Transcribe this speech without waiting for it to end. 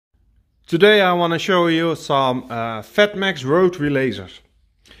Today I want to show you some Fatmax rotary lasers.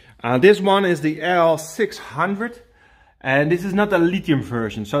 This one is the rl600 and this is not a lithium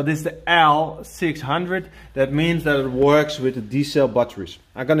version, so this is the rl600. That means that it works with the D-cell batteries.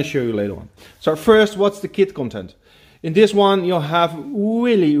 I'm going to show you later on. So first, what's the kit content? In this one you'll have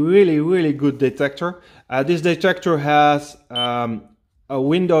really good detector. This detector has a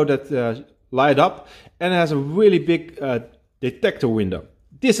window that light up and has a really big detector window.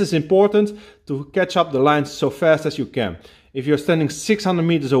 This is important to catch up the lines so fast as you can. If you're standing 600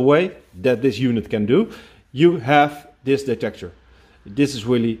 meters away, that this unit can do, you have this detector. This is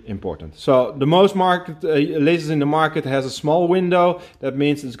really important. So the most lasers in the market has a small window. That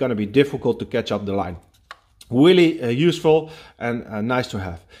means it's going to be difficult to catch up the line. Really useful and nice to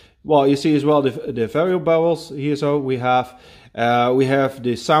have. Well, you see as well the variable bubbles here. So we have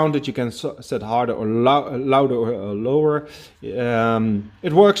the sound that you can set harder or louder or lower.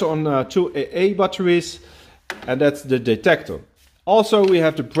 It works on 2 AA batteries, and that's the detector. Also, we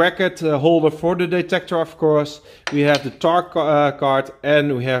have the bracket holder for the detector, of course. We have the torque card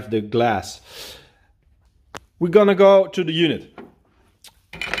and we have the glass. We're gonna go to the unit.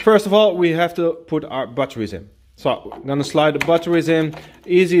 First of all, we have to put our batteries in. So I'm gonna slide the batteries in.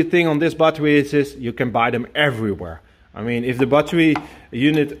 Easy thing on this battery is you can buy them everywhere. I mean, if the battery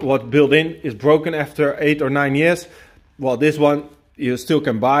unit what built in is broken after 8 or 9 years, well, this one you still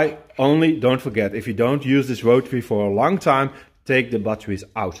can buy. Only don't forget, if you don't use this rotary for a long time, take the batteries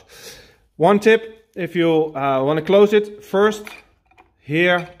out. One tip, if you want to close it, first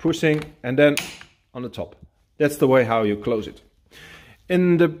here pushing and then on the top. That's the way how you close it.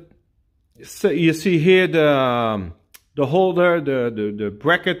 You see here the holder, the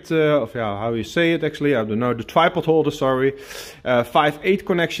bracket of how you say it actually, I don't know, the tripod holder, sorry. 5/8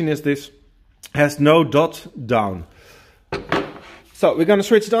 connection is this, has no dot down. So we're gonna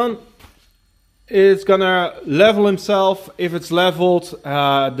switch it on. It's gonna level himself. If it's leveled,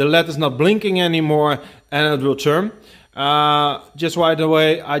 the LED is not blinking anymore and it will turn. Just right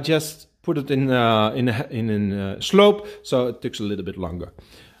away, I just put it in slope, so it takes a little bit longer.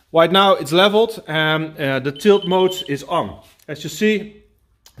 Right now it's leveled and the tilt mode is on. As you see,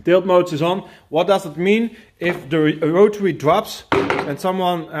 tilt mode is on. What does it mean? If the rotary drops and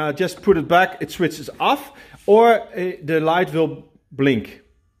someone just put it back, it switches off, or the light will blink.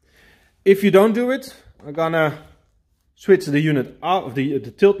 If you don't do it, I'm gonna switch the unit off, the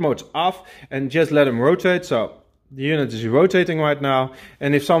tilt mode off, and just let them rotate. So the unit is rotating right now,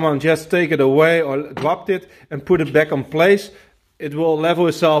 and if someone just take it away or dropped it and put it back on place, it will level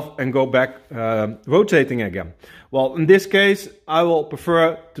itself and go back rotating again. Well, in this case, I will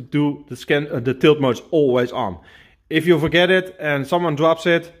prefer to do the tilt mode always on. If you forget it and someone drops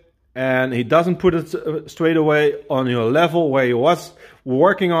it and he doesn't put it straight away on your level where you was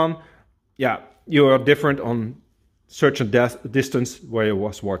working on, yeah, you are different on certain distance where you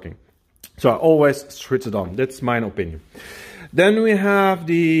was working. So I always switch it on. That's my opinion. Then we have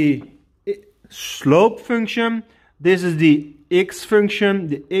the slope function. This is the X function,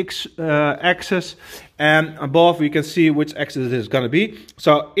 the X axis, and above you can see which axis it is going to be.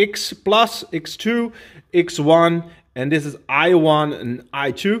 So X plus, X2, X1, and this is I1 and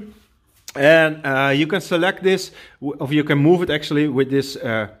I2. And you can select this, or you can move it actually with this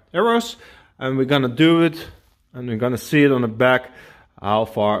arrows. And we're going to do it, and we're going to see it on the back, how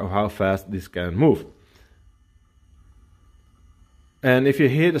far or how fast this can move. And if you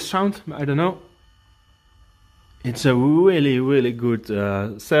hear the sound, I don't know. It's a really good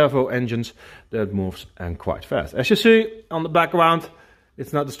servo engines that moves and quite fast. As you see on the background,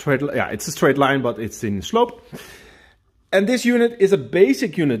 it's not a straight line. Yeah, it's a straight line, but it's in slope. And this unit is a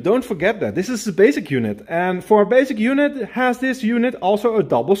basic unit. Don't forget that. This is a basic unit. And for a basic unit, has this unit also a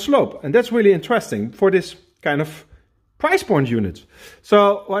double slope. And that's really interesting for this kind of price point unit.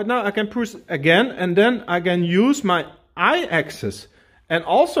 So right now I can push again, and then I can use my I-axis. And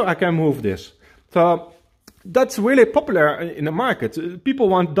also I can move this. So that's really popular in the market. People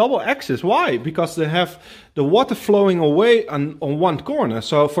want double axis. Why? Because they have the water flowing away on one corner.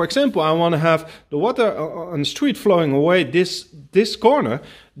 So for example, I want to have the water on the street flowing away this corner.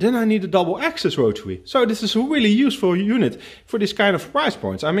 Then I need a double axis rotary. So this is a really useful unit for this kind of price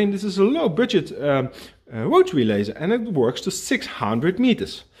points. I mean, this is a low budget rotary laser, and it works to 600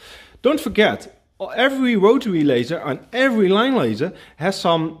 meters. Don't forget, every rotary laser and every line laser has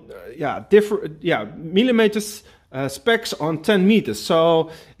some different millimeters specs on 10 meters.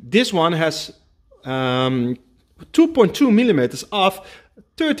 So this one has 2.2 millimeters of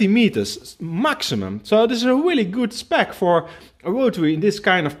 30 meters maximum. So this is a really good spec for a rotary in this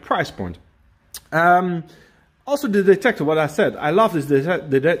kind of price point. Also the detector, what I said, I love this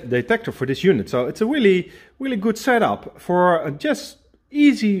detector for this unit. So it's a really good setup for just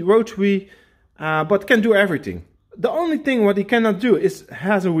easy rotary, but can do everything. The only thing what it cannot do is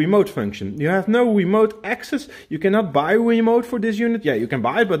has a remote function. You have no remote access. You cannot buy a remote for this unit. Yeah, you can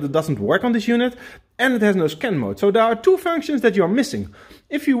buy it, but it doesn't work on this unit. And it has no scan mode. So there are two functions that you're missing.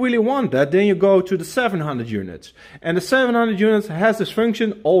 If you really want that, then you go to the 700 units. And the 700 units has this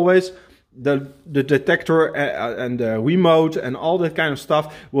function always. The detector and the remote and all that kind of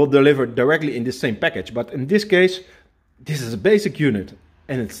stuff will deliver directly in the same package. But in this case, this is a basic unit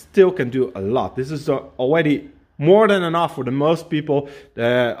and it still can do a lot. This is already more than enough for the most people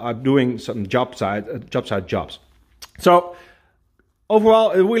that are doing some job site jobs. So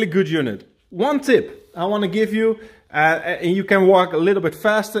overall, a really good unit. One tip I want to give you, and you can work a little bit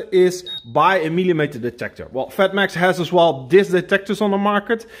faster, is buy a millimeter detector. Well, Fatmax has as well these detectors on the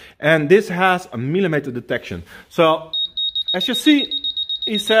market, and this has a millimeter detection. So as you see,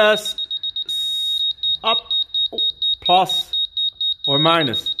 it says up, plus or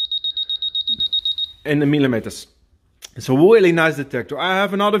minus in the millimeters. It's a really nice detector. I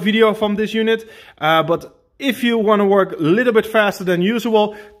have another video from this unit, but if you want to work a little bit faster than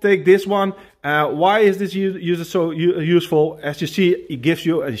usual, take this one. Why is this user so useful? As you see,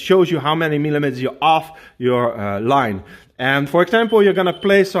 it shows you how many millimeters you're off your line. And for example, you're gonna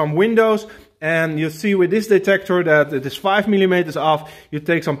place some windows, and you see with this detector that it is 5 millimeters off. You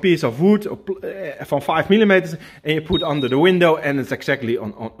take some piece of wood from 5 millimeters and you put under the window, and it's exactly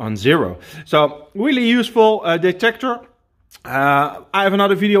on 0. So really useful detector. I have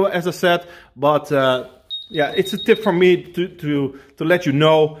another video, as I said, but yeah, it's a tip from me to let you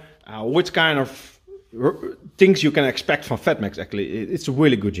know which kind of things you can expect from Fatmax. Actually, it's a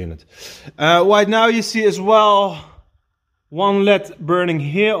really good unit. Right now you see as well one LED burning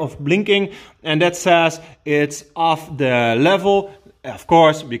here of blinking, and that says it's off the level, of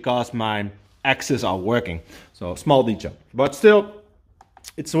course, because my axes are working. So small detail, but still,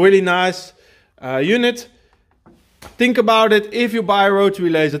 it's a really nice unit. Think about it. If you buy a rotary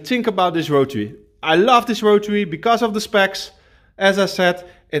laser, think about this rotary. I love this rotary because of the specs. As I said,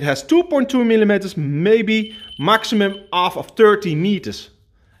 it has 2.2 millimeters, maybe maximum off of 30 meters.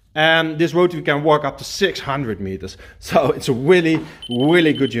 And this rotary can work up to 600 meters. So it's a really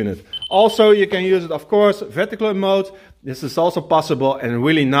good unit. Also, you can use it, of course, vertical mode. This is also possible and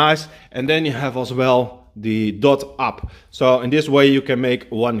really nice. And then you have as well the dot up. So in this way you can make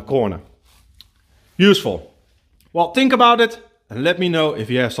one corner. Useful. Well, think about it and let me know if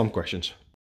you have some questions.